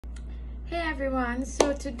Hey everyone,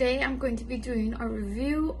 so today I'm going to be doing a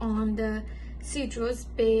review on the Cedros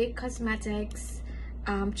Bay Cosmetics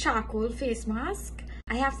charcoal face mask.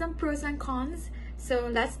 I have some pros and cons, so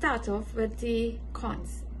let's start off with the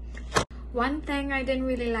cons. One thing I didn't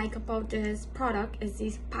really like about this product is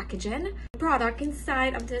the packaging. The product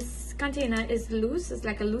inside of this container is loose, it's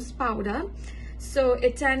like a loose powder. So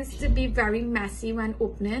it tends to be very messy when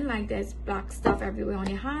opening, like there's black stuff everywhere on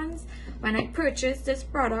your hands. When I purchased this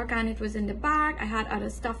product and it was in the bag, I had other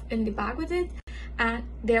stuff in the bag with it and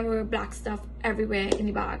there were black stuff everywhere in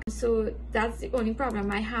the bag. So that's the only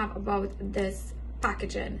problem I have about this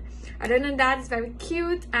packaging. Other than that, it's very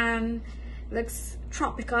cute and looks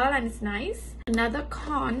tropical and it's nice. Another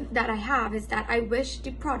con that I have is that I wish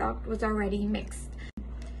the product was already mixed.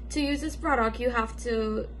 To use this product, you have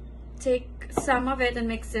to take some of it and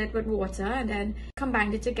mix it with water and then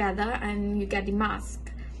combine it together and you get the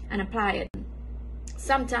mask and apply it.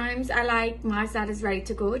 Sometimes I like mask that is ready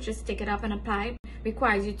to go, just take it up and apply. It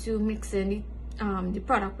requires you to mix in the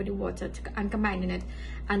product with the water and combining it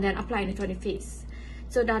and then applying it on the face.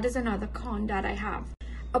 So that is another con that I have.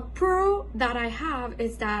 A pro that I have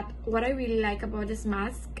is that what I really like about this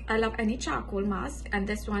mask, I love any charcoal mask and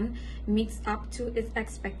this one meets up to its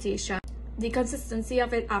expectation. The consistency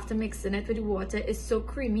of it after mixing it with the water is so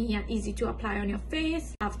creamy and easy to apply on your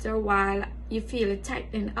face. After a while, you feel it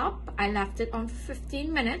tightening up. I left it on for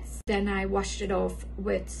 15 minutes. Then I washed it off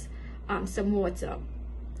with some water.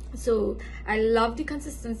 So I love the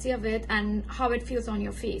consistency of it and how it feels on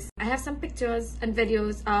your face. I have some pictures and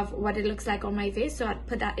videos of what it looks like on my face, so I'll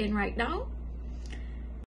put that in right now.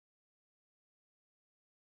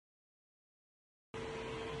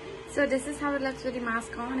 So this is how it looks with the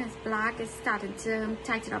mask on. It's black, it's starting to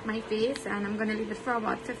tighten up my face and I'm gonna leave it for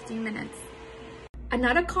about 15 minutes.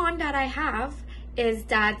 Another con that I have is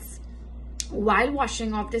that while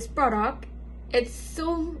washing off this product, it's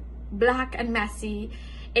so black and messy.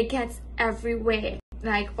 It gets everywhere,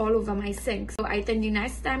 like all over my sink. So I think the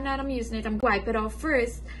next time that I'm using it, I'm gonna wipe it off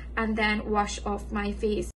first and then wash off my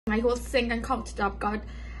face. My whole sink and countertop got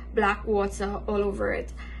black water all over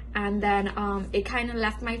it. And then it kind of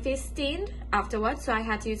left my face stained afterwards, so I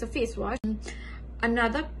had to use a face wash.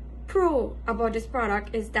 Another pro about this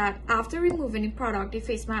product is that after removing the product, the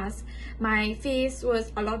face mask, my face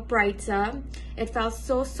was a lot brighter. It felt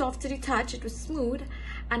so soft to the touch, it was smooth,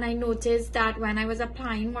 and I noticed that when I was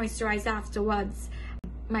applying moisturizer afterwards,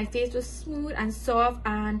 my face was smooth and soft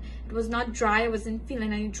and it was not dry. I wasn't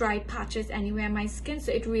feeling any dry patches anywhere in my skin,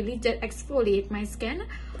 so it really did exfoliate my skin.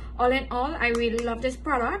 All in all, I really love this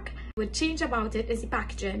product. What change about it is the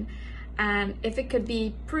packaging, and if it could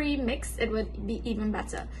be pre-mixed, it would be even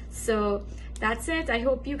better. So that's it. I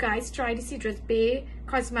hope you guys try the Cedros Bay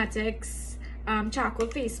Cosmetics charcoal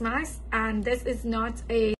face mask, and this is not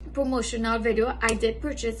a promotional video. I did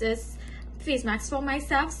purchase this face mask for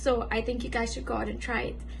myself, so I think you guys should go out and try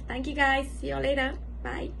it. Thank you guys. See you later.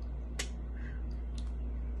 Bye.